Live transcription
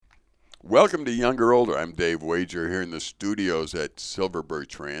Welcome to Younger Older. I'm Dave Wager here in the studios at Silver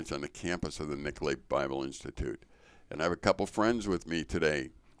Birch Ranch on the campus of the Nicolet Bible Institute. And I have a couple friends with me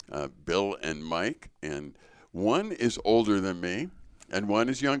today, Bill and Mike. And one is older than me and one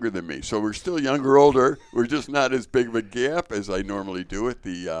is younger than me. So we're still younger older. We're just not as big of a gap as I normally do with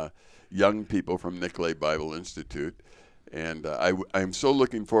the young people from Nicolet Bible Institute. And I'm so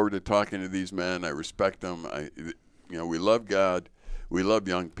looking forward to talking to these men. I respect them. We love God. We love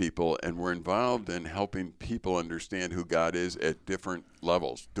young people, and we're involved in helping people understand who God is at different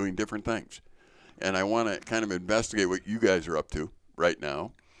levels, doing different things. And I want to kind of investigate what you guys are up to right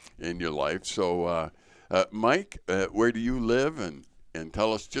now in your life. So, Mike, where do you live? And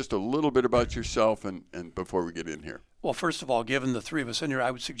tell us just a little bit about yourself and before we get in here. Well, first of all, given the three of us in here, I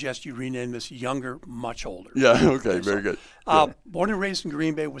would suggest you rename this Younger, Much Older. Yeah, okay, very good. Born and raised in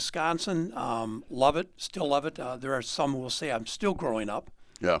Green Bay, Wisconsin. Love it, still love it. There are some who will say I'm still growing up.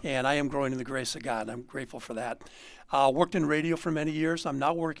 Yeah. And I am growing in the grace of God. I'm grateful for that. Worked in radio for many years. I'm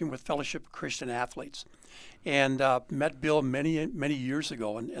now working with Fellowship of Christian Athletes. And met Bill many, many years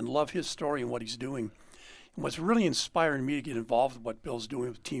ago and love his story and what he's doing. And what's really inspiring me to get involved with what Bill's doing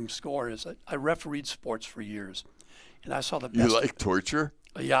with Team Score is I refereed sports for years. And I saw the best. You like torture?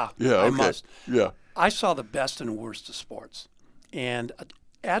 Yeah. Yeah, okay. I must. Yeah. I saw the best and worst of sports. And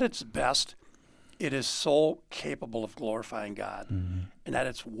at its best, it is so capable of glorifying God. Mm-hmm. And at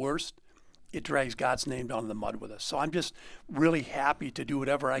its worst, it drags God's name down in the mud with us. So I'm just really happy to do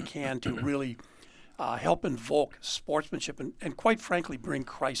whatever I can to really help invoke sportsmanship and quite frankly, bring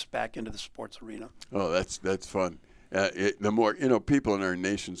Christ back into the sports arena. Oh, that's fun. The more, people in our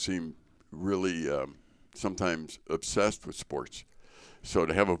nation seem really sometimes obsessed with sports. So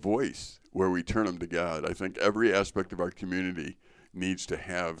to have a voice where we turn them to God, I think every aspect of our community needs to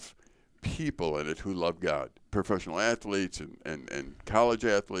have people in it who love God, professional athletes and college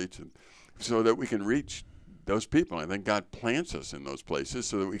athletes, and so that we can reach those people. I think God plants us in those places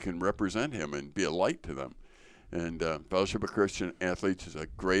so that we can represent Him and be a light to them. And Fellowship of Christian Athletes is a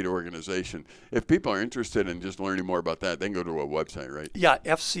great organization. If people are interested in just learning more about that, they can go to a website, right? Yeah,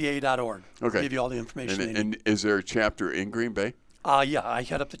 fca.org. Okay. Give you all the information they need. And is there a chapter in Green Bay? Yeah, I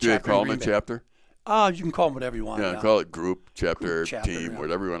head up the Do they chapter call in them Green a Bay. chapter? You can call them whatever you want. Yeah, call it group, chapter, chapter, team, yeah.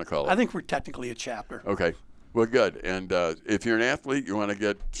 whatever you want to call it. I think we're technically a chapter. Okay. Well, good. And if you're an athlete, you want to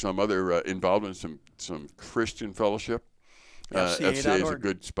get some other involvement in some Christian fellowship, FCA is a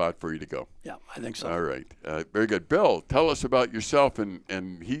good spot for you to go. Yeah, I think so. All right. Very good. Bill, tell us about yourself.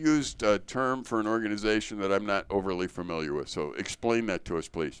 And he used a term for an organization that I'm not overly familiar with. So explain that to us,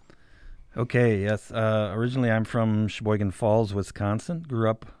 please. Okay, yes. Originally, I'm from Sheboygan Falls, Wisconsin. Grew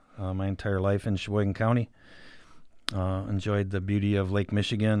up my entire life in Sheboygan County. Enjoyed the beauty of Lake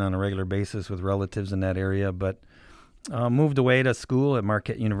Michigan on a regular basis with relatives in that area, but moved away to school at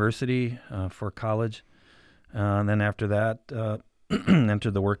Marquette University for college. And then after that,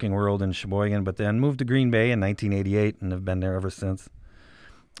 entered the working world in Sheboygan, but then moved to Green Bay in 1988 and have been there ever since.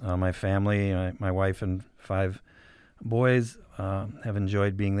 My family, my wife and 5 boys have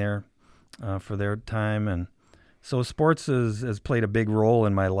enjoyed being there for their time. And so sports has played a big role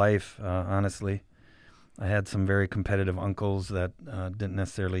in my life, honestly. I had some very competitive uncles that didn't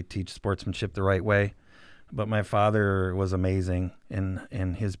necessarily teach sportsmanship the right way, but my father was amazing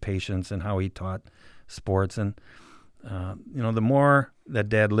in his patience and how he taught sports. And the more that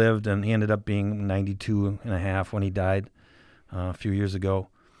Dad lived, and he ended up being 92 and a half when he died a few years ago.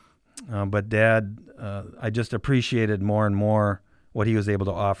 But Dad, I just appreciated more and more what he was able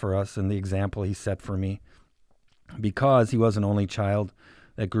to offer us and the example he set for me, because he was an only child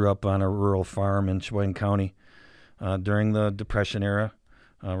that grew up on a rural farm in Sheboygan County during the Depression era.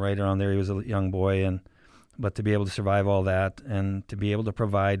 Right around there, he was a young boy, but to be able to survive all that and to be able to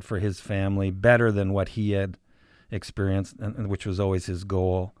provide for his family better than what he had experienced, and which was always his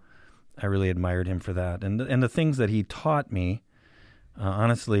goal, I really admired him for that. And the things that he taught me,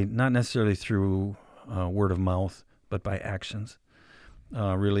 honestly, not necessarily through word of mouth, but by actions,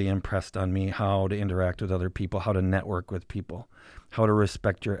 really impressed on me how to interact with other people, how to network with people, how to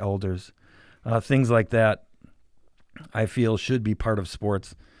respect your elders. Things like that, I feel, should be part of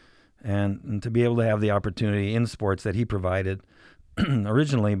sports. And to be able to have the opportunity in sports that he provided,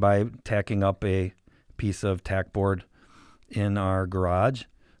 originally by tacking up a piece of tack board in our garage,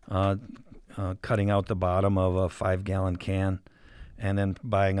 cutting out the bottom of a 5-gallon can, and then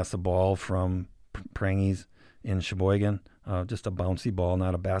buying us a ball from Prangies in Sheboygan, just a bouncy ball,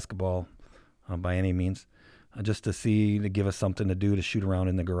 not a basketball by any means. Just to give us something to do, to shoot around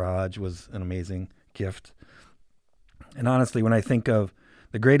in the garage, was an amazing gift. And honestly, when I think of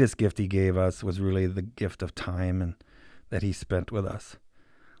the greatest gift he gave us, was really the gift of time and that he spent with us.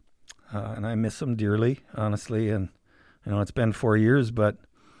 and I miss him dearly, honestly. And it's been 4 years, but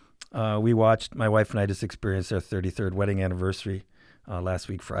we watched. My wife and I just experienced our 33rd wedding anniversary last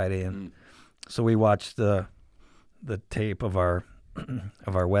week Friday, and so we watched the tape of our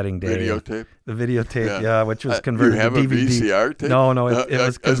wedding day. Videotape? The videotape, yeah, which was converted you have to DVD. A VCR tape? No, it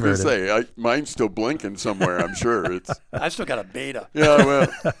was converted. I was going to say, mine's still blinking somewhere, I'm sure. I still got a beta. Yeah,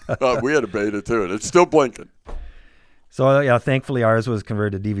 well, we had a beta too, and it's still blinking. So, yeah, thankfully ours was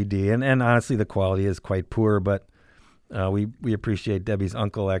converted to DVD, and honestly the quality is quite poor, but we appreciate Debbie's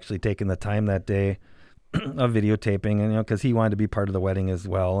uncle actually taking the time that day of videotaping, and because he wanted to be part of the wedding as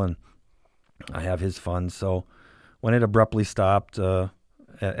well, and I have his funds. So when it abruptly stopped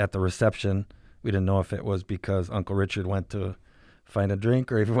at the reception, we didn't know if it was because Uncle Richard went to find a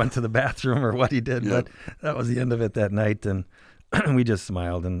drink or if he went to the bathroom or what he did, but that was the end of it that night, and we just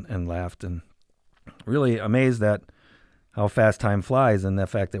smiled and laughed, and really amazed at how fast time flies, and the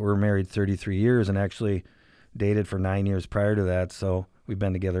fact that we're married 33 years and actually dated for 9 years prior to that. So we've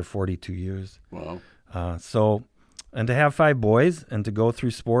been together 42 years. Wow. And to have 5 boys and to go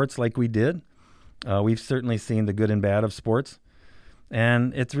through sports like we did, we've certainly seen the good and bad of sports.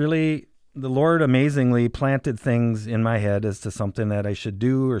 And it's really, the Lord amazingly planted things in my head as to something that I should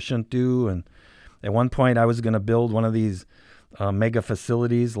do or shouldn't do. And at one point I was going to build one of these mega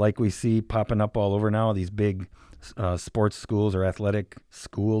facilities like we see popping up all over now, these big sports schools or athletic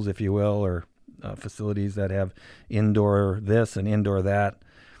schools, if you will, or facilities that have indoor this and indoor that.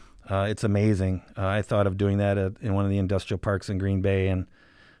 It's amazing. I thought of doing that in one of the industrial parks in Green Bay, and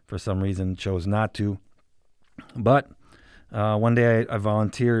for some reason chose not to. But one day I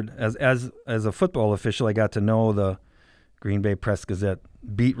volunteered as a football official. I got to know the Green Bay Press-Gazette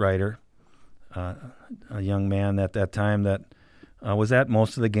beat writer, a young man at that time that was at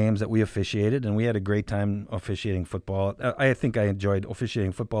most of the games that we officiated, and we had a great time officiating football. I think I enjoyed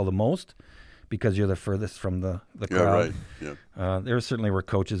officiating football the most because you're the furthest from the crowd. Yeah, right. Yeah. There certainly were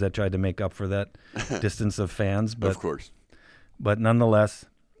coaches that tried to make up for that distance of fans. But, of course. But nonetheless,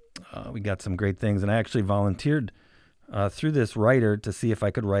 we got some great things. And I actually volunteered through this writer to see if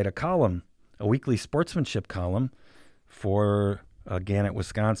I could write a column, a weekly sportsmanship column for Gannett,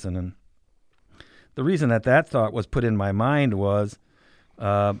 Wisconsin. And the reason that thought was put in my mind was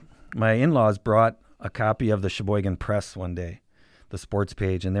my in-laws brought a copy of the Sheboygan Press one day, the sports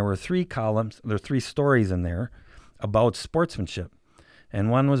page, and there were 3 stories in there about sportsmanship.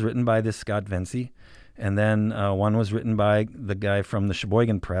 And one was written by this Scott Vency, and then one was written by the guy from the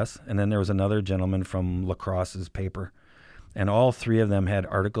Sheboygan Press, and then there was another gentleman from La Crosse's paper. And all 3 of them had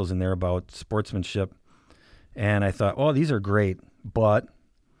articles in there about sportsmanship. And I thought, oh, these are great, but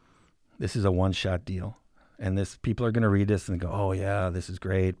this is a one-shot deal. And people are going to read this and go, oh, yeah, this is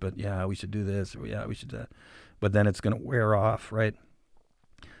great, but yeah, we should do this, or yeah, we should do that. But then it's going to wear off, right?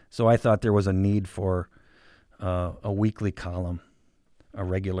 So I thought there was a need for a weekly column, a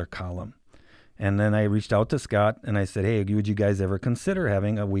regular column. And then I reached out to Scott and I said, hey, would you guys ever consider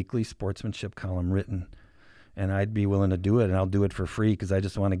having a weekly sportsmanship column written? And I'd be willing to do it, and I'll do it for free because I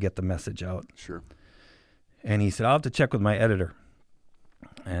just want to get the message out. Sure. And he said, I'll have to check with my editor.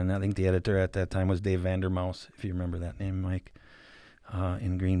 And I think the editor at that time was Dave Vandermouse, if you remember that name, Mike,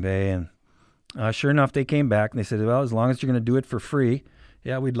 in Green Bay. And sure enough, they came back and they said, well, as long as you're going to do it for free,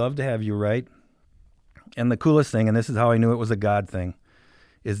 yeah, we'd love to have you write. And the coolest thing, and this is how I knew it was a God thing,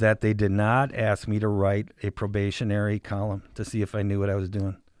 is that they did not ask me to write a probationary column to see if I knew what I was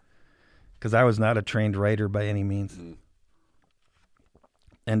doing, because I was not a trained writer by any means. Mm-hmm.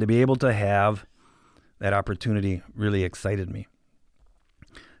 And to be able to have that opportunity really excited me.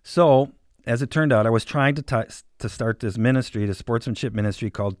 So, as it turned out, I was trying to start this ministry, the sportsmanship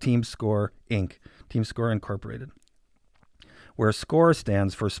ministry called Team Score Inc., Team Score Incorporated, where SCORE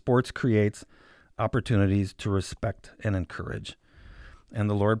stands for Sports Creates Opportunities to Respect and Encourage. And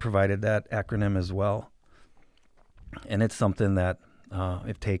the Lord provided that acronym as well. And it's something that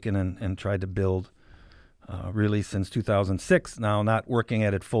I've taken and tried to build really since 2006. Now, not working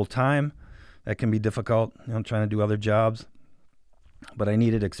at it full time, that can be difficult. I'm trying to do other jobs. But I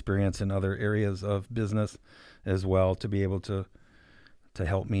needed experience in other areas of business as well to be able to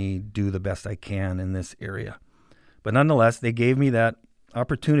help me do the best I can in this area. But nonetheless, they gave me that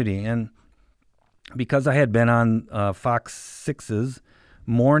opportunity. And because I had been on Fox 6's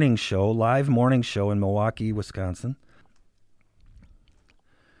morning show, live morning show in Milwaukee, Wisconsin,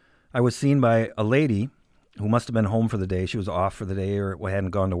 I was seen by a lady who must have been home for the day. She was off for the day or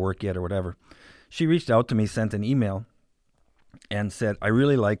hadn't gone to work yet or whatever. She reached out to me, sent an email, and said, I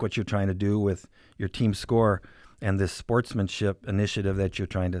really like what you're trying to do with your Team Score and this sportsmanship initiative that you're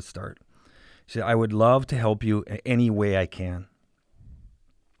trying to start. She said, I would love to help you any way I can.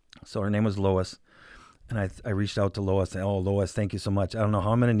 So her name was Lois. And I reached out to Lois and, oh, Lois, thank you so much. I don't know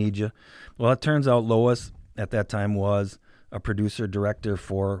how I'm going to need you. Well, it turns out Lois at that time was a producer director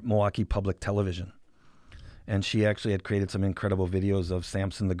for Milwaukee Public Television. And she actually had created some incredible videos of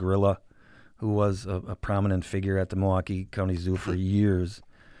Samson the gorilla, who was a prominent figure at the Milwaukee County Zoo for years,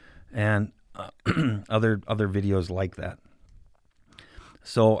 and other videos like that.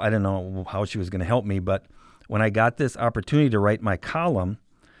 So I didn't know how she was going to help me, but when I got this opportunity to write my column,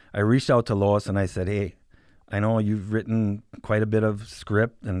 I reached out to Lois and I said, hey, I know you've written quite a bit of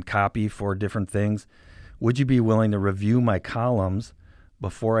script and copy for different things. Would you be willing to review my columns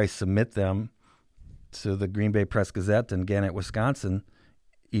before I submit them to the Green Bay Press-Gazette in Gannett, Wisconsin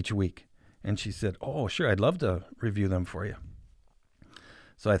each week? And she said, oh, sure, I'd love to review them for you.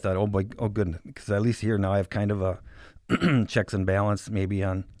 So I thought, oh good, because at least here now I have kind of a checks and balance maybe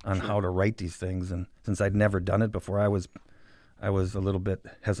on Sure. how to write these things. And since I'd never done it before, I was a little bit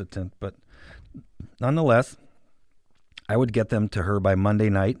hesitant. But nonetheless, I would get them to her by Monday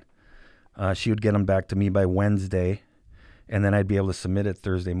night. She would get them back to me by Wednesday, and then I'd be able to submit it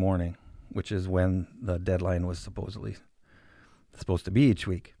Thursday morning, which is when the deadline was supposed to be each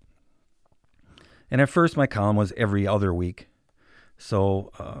week. And at first, my column was every other week.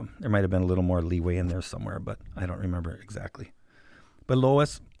 So there might have been a little more leeway in there somewhere, but I don't remember exactly. But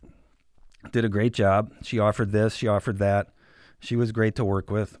Lois did a great job. She offered this, she offered that. She was great to work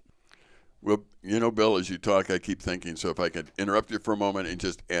with. Well, Bill, as you talk, I keep thinking, so if I could interrupt you for a moment and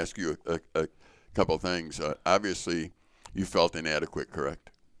just ask you a couple of things. Obviously, you felt inadequate, correct?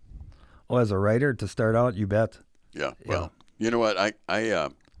 Oh, as a writer, to start out, you bet. Yeah. Well, you know what? I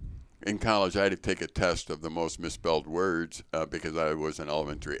in college, I had to take a test of the most misspelled words because I was an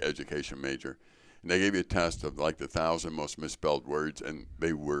elementary education major. And they gave you a test of like the 1,000 most misspelled words, and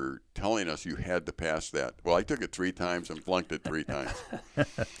they were telling us you had to pass that. Well, I took it 3 times and flunked it 3 times.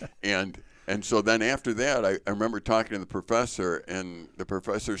 And so then after that, I remember talking to the professor, and the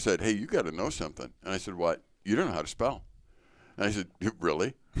professor said, hey, you got to know something. And I said, what? You don't know how to spell. And I said,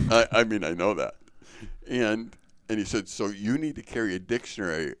 really? I mean, I know that. And he said, so you need to carry a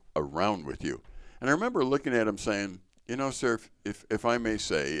dictionary around with you. And I remember looking at him saying, sir, if I may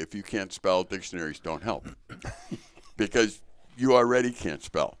say, if you can't spell, dictionaries don't help. Because you already can't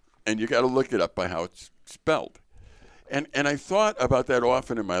spell. And you got to look it up by how it's spelled. And I thought about that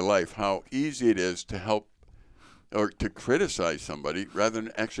often in my life, how easy it is to help or to criticize somebody rather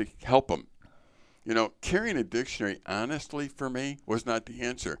than actually help them. Carrying a dictionary, honestly, for me, was not the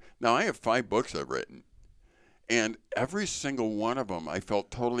answer. Now, I have 5 books I've written. And every single one of them I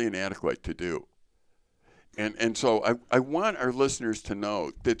felt totally inadequate to do. And so I want our listeners to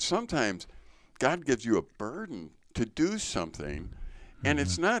know that sometimes God gives you a burden to do something. And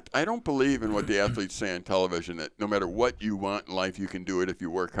it's not, I don't believe in what the athletes say on television, that no matter what you want in life, you can do it if you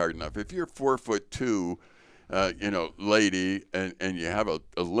work hard enough. If you're 4'2", lady, and you have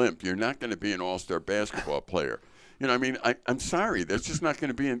a limp, you're not going to be an all-star basketball player. I'm sorry, that's just not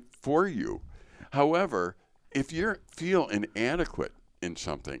going to be for you. However, if you feel inadequate in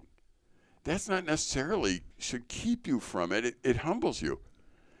something, that's not necessarily should keep you from it. It humbles you.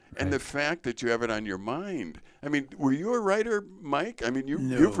 Right. And the fact that you have it on your mind. I mean, were you a writer, Mike? I mean,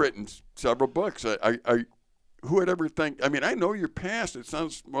 you've written several books. Who would ever think? I mean, I know your past. It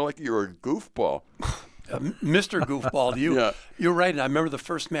sounds more like you're a goofball. Mr. Goofball, Yeah. You're right. And I remember the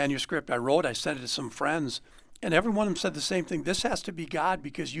first manuscript I wrote, I sent it to some friends, and every one of them said the same thing. This has to be God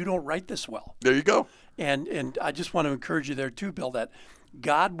because you don't write this well. There you go. And I just want to encourage you there too, Bill, that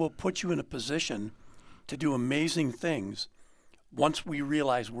God will put you in a position to do amazing things once we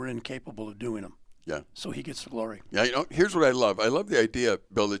realize we're incapable of doing them. Yeah. So he gets the glory. Yeah, here's what I love. I love the idea,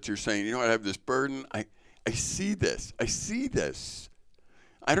 Bill, that you're saying, I have this burden. I see this. I see this.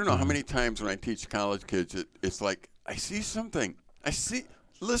 I don't know how many times when I teach college kids, it's like, I see something.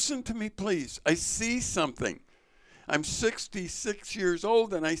 Listen to me, please. I see something. I'm 66 years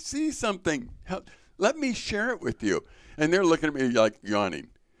old and I see something. Let me share it with you. And they're looking at me like yawning.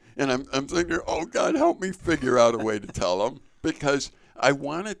 And I'm thinking, oh, God, help me figure out a way to tell them, because I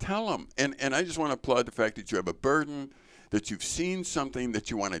want to tell them. And I just want to applaud the fact that you have a burden, that you've seen something,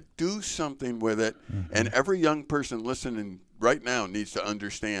 that you want to do something with it. Mm-hmm. And every young person listening right now needs to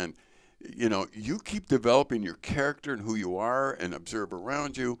understand, you keep developing your character and who you are and observe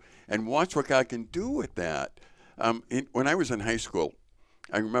around you and watch what God can do with that. When I was in high school,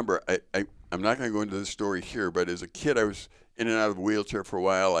 I remember, I'm not going to go into the story here, but as a kid, I was in and out of a wheelchair for a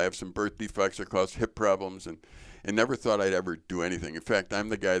while. I have some birth defects that caused hip problems and never thought I'd ever do anything. In fact, I'm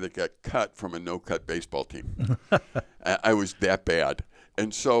the guy that got cut from a no-cut baseball team. I was that bad.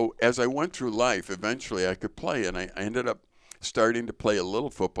 And so as I went through life, eventually I could play, and I ended up starting to play a little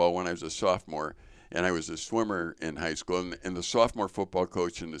football when I was a sophomore, and I was a swimmer in high school, and the sophomore football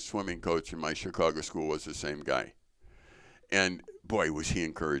coach and the swimming coach in my Chicago school was the same guy. And boy, was he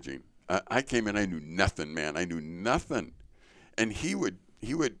encouraging. I came in, I knew nothing, man. I knew nothing. And he would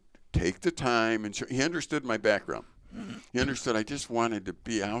take the time, and he understood my background. He understood I just wanted to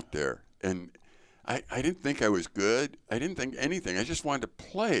be out there. And I didn't think I was good. I didn't think anything. I just wanted to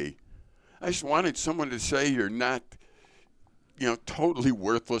play. I just wanted someone to say you're not, totally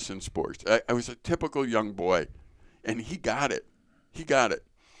worthless in sports. I was a typical young boy, and he got it. He got it.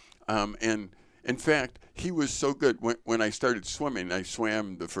 And in fact, he was so good. When I started swimming, I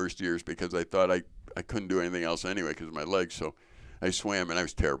swam the first years because I thought I couldn't do anything else anyway because of my legs. So I swam, and I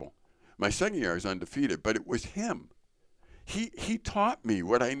was terrible. My second year, I was undefeated, but it was him. He taught me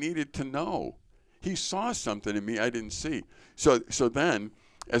what I needed to know. He saw something in me I didn't see. So then,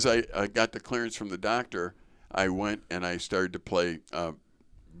 as I got the clearance from the doctor, I went and I started to play.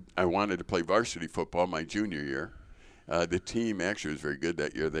 I wanted to play varsity football my junior year. The team actually was very good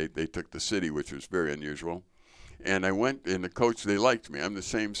that year. They took the city, which was very unusual. And I went, and the coach, they liked me. I'm the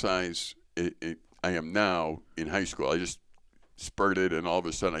same size I am now in high school. I just spurted, and all of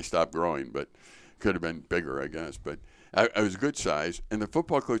a sudden I stopped growing, but could have been bigger, I guess. But I was a good size. And the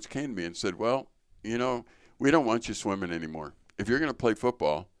football coach came to me and said, well, we don't want you swimming anymore. If you're going to play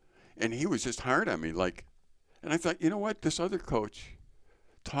football. And he was just hard on me. And I thought, you know what? This other coach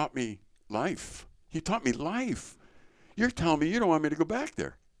taught me life. He taught me life. You're telling me you don't want me to go back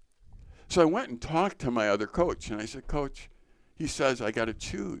there. So I went and talked to my other coach, and I said, Coach, he says I got to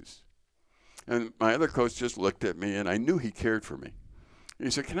choose. And my other coach just looked at me, and I knew he cared for me. And he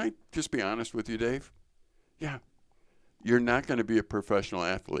said, can I just be honest with you, Dave? Yeah. You're not going to be a professional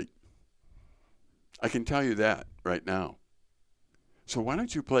athlete. I can tell you that right now. So why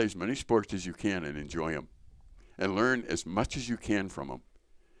don't you play as many sports as you can and enjoy them and learn as much as you can from them,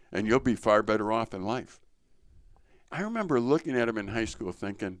 and you'll be far better off in life. I remember looking at him in high school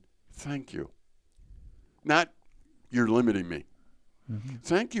thinking, thank you. Not, you're limiting me. Mm-hmm.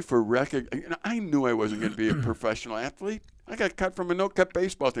 Thank you for recognizing. I knew I wasn't going to be a professional athlete. I got cut from a no-cut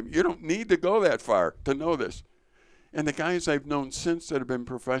baseball team. You don't need to go that far to know this. And the guys I've known since that have been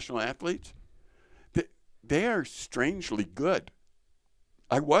professional athletes, they are strangely good.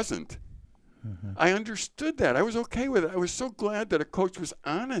 I wasn't. Mm-hmm. I understood that. I was okay with it. I was so glad that a coach was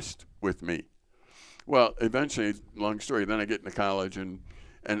honest with me. Well, eventually, long story, then I get into college, and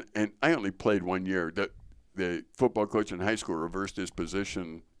I only played 1 year. The football coach in high school reversed his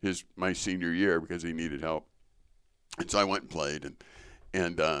position my senior year because he needed help. And so I went and played,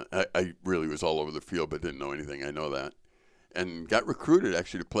 and I really was all over the field but didn't know anything. I know that. And got recruited,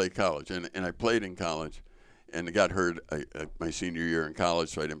 actually, to play college. And I played in college. And I got hurt my senior year in college,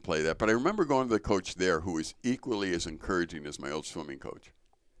 so I didn't play that. But I remember going to the coach there who was equally as encouraging as my old swimming coach.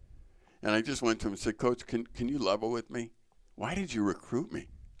 And I just went to him and said, Coach, can you level with me? Why did you recruit me?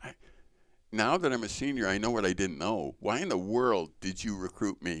 Now that I'm a senior, I know what I didn't know. Why in the world did you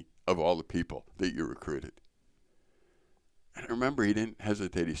recruit me of all the people that you recruited? And I remember he didn't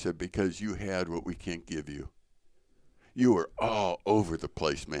hesitate. He said, because you had what we can't give you. You were all over the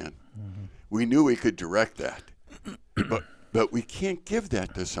place, man. Mm-hmm. We knew we could direct that, but we can't give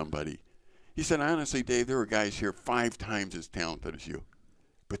that to somebody. He said, honestly, Dave, there were guys here 5 times as talented as you,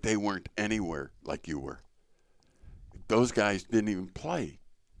 but they weren't anywhere like you were. Those guys didn't even play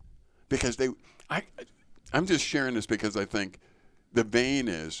because I'm just sharing this because I think the vein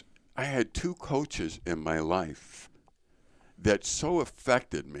is I had 2 coaches in my life that so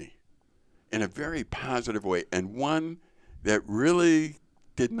affected me in a very positive way, and one that really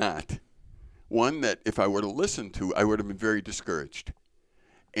did not. One that if I were to listen to, I would have been very discouraged.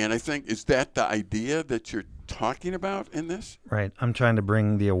 And I think, is that the idea that you're talking about in this? Right. I'm trying to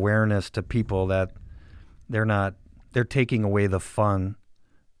bring the awareness to people that they're taking away the fun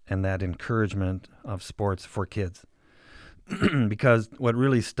and that encouragement of sports for kids. Because what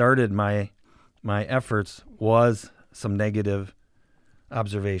really started my efforts was some negative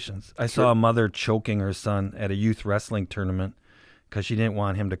observations. I saw a mother choking her son at a youth wrestling tournament because she didn't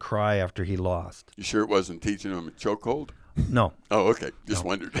want him to cry after he lost. You sure it wasn't teaching him a chokehold? No. Oh, okay. Just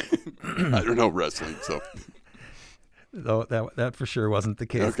wondered. I don't know wrestling, so. Though that for sure wasn't the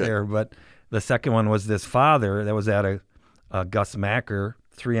case there. But the second one was this father that was at a Gus Macker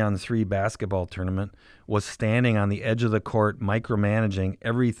 3-on-3 basketball tournament, was standing on the edge of the court micromanaging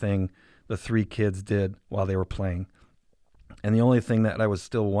everything the 3 kids did while they were playing. And the only thing that I was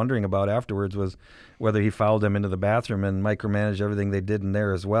still wondering about afterwards was whether he followed them into the bathroom and micromanaged everything they did in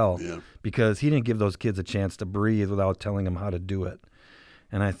there as well. Yeah. Because he didn't give those kids a chance to breathe without telling them how to do it.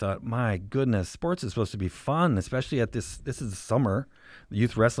 And I thought, my goodness, sports is supposed to be fun, especially at this is the summer. The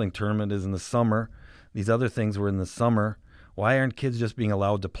youth wrestling tournament is in the summer. These other things were in the summer. Why aren't kids just being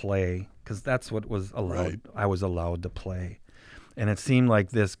allowed to play? Because that's what was allowed. Right. I was allowed to play. And it seemed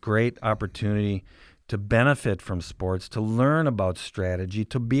like this great opportunity to benefit from sports, to learn about strategy,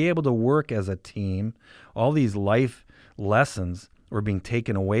 to be able to work as a team. All these life lessons were being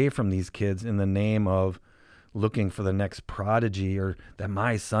taken away from these kids in the name of looking for the next prodigy, or that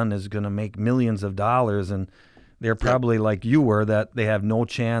my son is going to make millions of dollars, and they're probably like you were, that they have no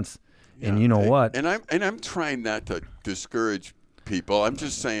chance. And you know what? And I'm trying not to discourage people. I'm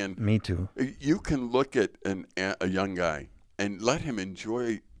just saying. Me too. You can look at a young guy and let him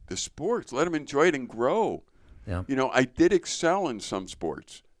enjoy the sports. Let him enjoy it and grow. Yeah. You know, I did excel in some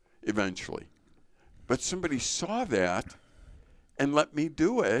sports eventually, but somebody saw that and let me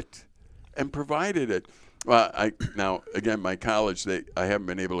do it and provided it. Well, now again, my college, I haven't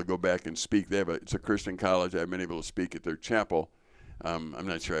been able to go back and speak. It's a Christian college. I haven't been able to speak at their chapel. I'm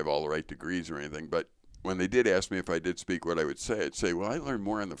not sure I have all the right degrees or anything, but when they did ask me if I did speak, what I would say, I'd say, well, I learned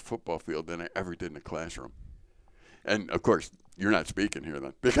more on the football field than I ever did in the classroom. And of course, you're not speaking here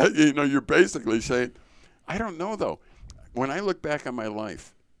then, because you're basically saying, I don't know though. When I look back on my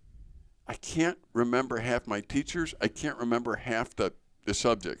life, I can't remember half my teachers. I can't remember half the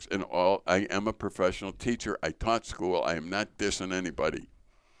subjects. And I am a professional teacher. I taught school. I am not dissing anybody.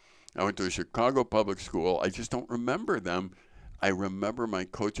 I went to a Chicago public school. I just don't remember them. I remember my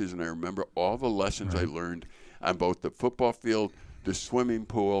coaches, and I remember all the lessons I learned on both the football field, the swimming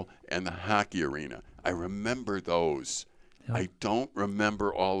pool, and the hockey arena. I remember those. Yep. I don't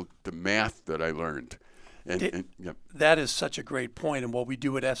remember all the math that I learned. Yep. That is such a great point. And what we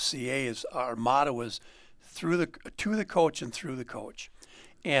do at FCA is our motto is to the coach and through the coach.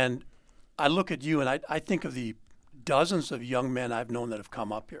 And I look at you, and I think of the dozens of young men I've known that have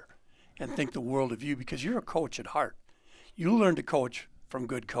come up here, and think the world of you, because you're a coach at heart. You learn to coach from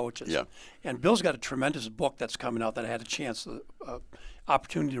good coaches. Yeah. And Bill's got a tremendous book that's coming out that I had a chance,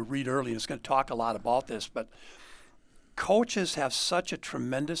 opportunity to read early, and it's going to talk a lot about this. But coaches have such a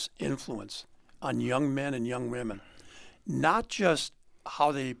tremendous influence on young men and young women, not just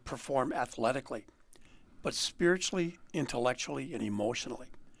how they perform athletically, but spiritually, intellectually, and emotionally.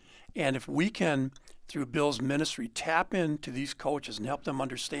 And if we can, through Bill's ministry, tap into these coaches and help them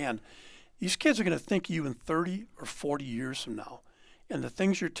understand, these kids are going to think of you in 30 or 40 years from now. And the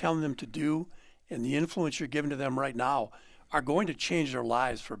things you're telling them to do and the influence you're giving to them right now are going to change their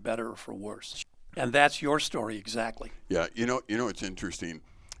lives for better or for worse. And that's your story exactly. Yeah, it's interesting.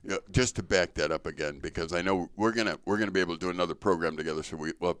 Just to back that up again, because I know we're gonna be able to do another program together, so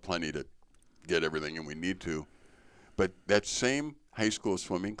we'll have plenty to get everything in we need to. But that same high school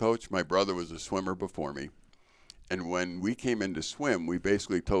swimming coach, my brother was a swimmer before me. And when we came in to swim, we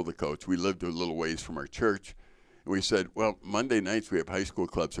basically told the coach, we lived a little ways from our church, and we said, well, Monday nights we have high school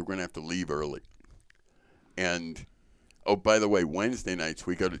clubs, so we're going to have to leave early. And, oh, by the way, Wednesday nights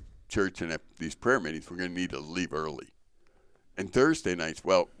we go to church and at these prayer meetings, we're going to need to leave early. And Thursday nights,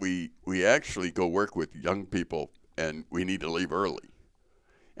 well, we actually go work with young people, and we need to leave early.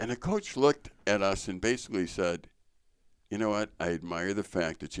 And the coach looked at us and basically said, you know what, I admire the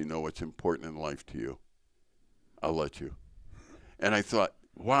fact that you know what's important in life to you. I'll let you. And I thought,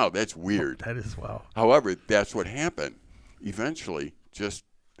 wow, that's weird. That is wow. However, that's what happened. Eventually, just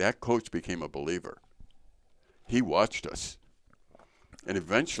that coach became a believer. He watched us. And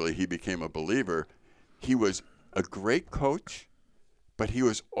eventually he became a believer. He was a great coach, but he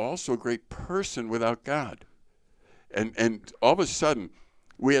was also a great person without God. And all of a sudden,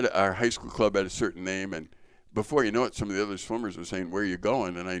 we had our high school club had a certain name, and before you know it, some of the other swimmers were saying, where are you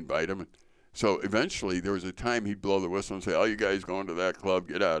going? And I invite them. So eventually, there was a time he'd blow the whistle and say, "Oh, you guys going to that club?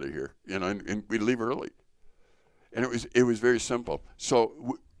 Get out of here!" And we'd leave early. And it was very simple.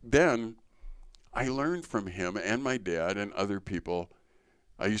 So then, I learned from him and my dad and other people.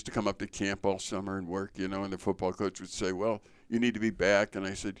 I used to come up to camp all summer and work, and the football coach would say, "Well, you need to be back." And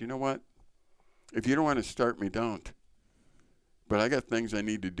I said, "You know what? If you don't want to start me, don't. But I got things I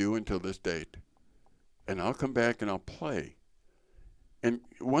need to do until this date, and I'll come back and I'll play." And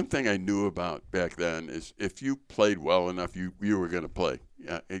one thing I knew about back then is if you played well enough, you were going to play.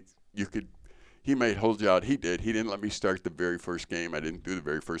 Yeah, you could. He might hold you out. He did. He didn't let me start the very first game. I didn't do the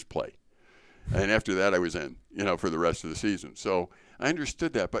very first play. And after that, I was in, for the rest of the season. So I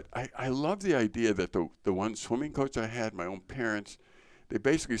understood that. But I love the idea that the one swimming coach I had, my own parents, they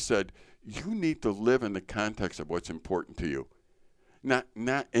basically said, you need to live in the context of what's important to you. Not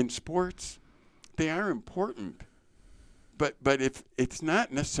in sports, they are important. But if it's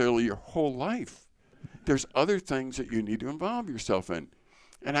not necessarily your whole life, there's other things that you need to involve yourself in.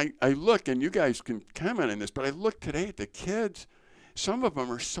 And I look, and you guys can comment on this, but I look today at the kids. Some of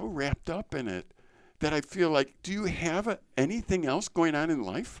them are so wrapped up in it that I feel like, do you have anything else going on in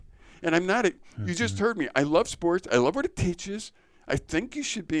life? And I'm not, you just heard me. I love sports. I love what it teaches. I think you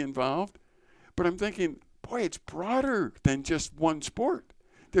should be involved. But I'm thinking, boy, it's broader than just one sport.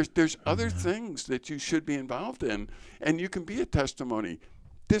 There's other things that you should be involved in, and you can be a testimony.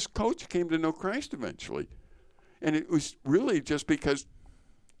 This coach came to know Christ eventually. And it was really just because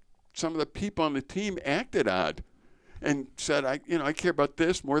some of the people on the team acted odd and said, I care about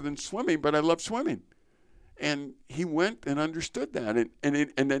this more than swimming, but I love swimming. And he went and understood that,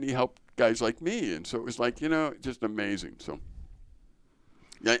 and then he helped guys like me. And so it was like, just amazing. So,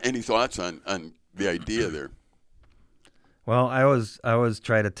 yeah, any thoughts on the idea there? Well, I always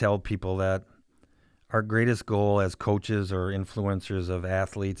try to tell people that our greatest goal as coaches or influencers of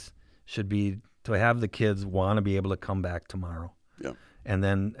athletes should be to have the kids want to be able to come back tomorrow. Yeah. And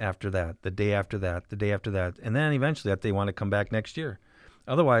then after that, the day after that, the day after that, and then eventually that they want to come back next year.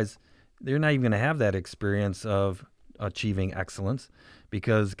 Otherwise, they're not even going to have that experience of achieving excellence,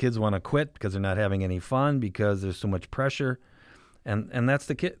 because kids want to quit because they're not having any fun, because there's so much pressure. And that's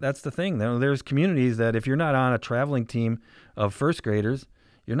the thing. There's communities that if you're not on a traveling team of first graders,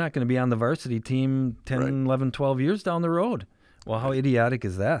 you're not going to be on the varsity team 10, Right. 11, 12 years down the road. Well, how idiotic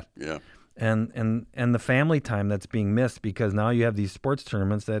is that? Yeah. And the family time that's being missed, because now you have these sports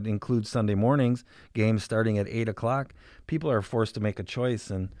tournaments that include Sunday mornings, games starting at 8 o'clock. People are forced to make a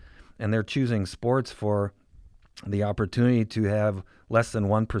choice, and they're choosing sports for the opportunity to have less than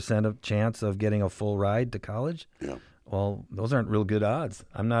 1% of chance of getting a full ride to college. Yeah. Well, those aren't real good odds.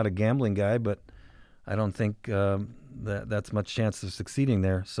 I'm not a gambling guy, but I don't think that's much chance of succeeding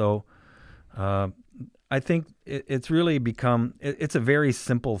there. So I think it's really become, it's a very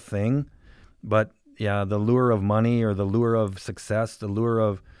simple thing, but yeah, the lure of money or the lure of success, the lure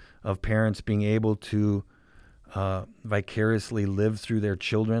of parents being able to vicariously live through their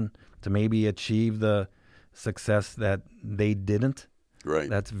children to maybe achieve the success that they didn't. Right.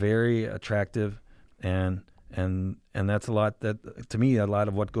 That's very attractive, and that's a lot that, to me, a lot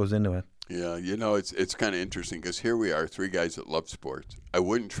of what goes into it. Yeah, it's kind of interesting because here we are, three guys that love sports. I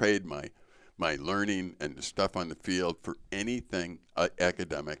wouldn't trade my learning and the stuff on the field for anything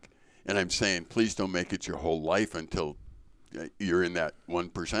academic. And I'm saying, please don't make it your whole life until you're in that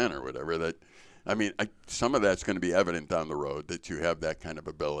 1% or whatever. Some of that's going to be evident down the road that you have that kind of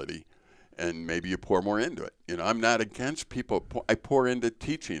ability, and maybe you pour more into it. I'm not against people. I pour into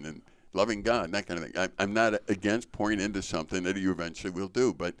teaching and loving God and that kind of thing. I'm not against pouring into something that you eventually will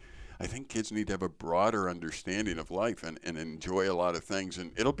do, but I think kids need to have a broader understanding of life and enjoy a lot of things,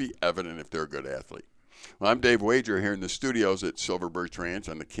 and it'll be evident if they're a good athlete. Well, I'm Dave Wager here in the studios at Silver Birch Ranch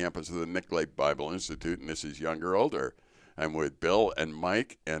on the campus of the Nick Lake Bible Institute, and this is Younger Older. I'm with Bill and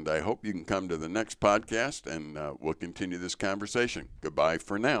Mike, and I hope you can come to the next podcast, and we'll continue this conversation. Goodbye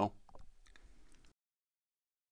for now.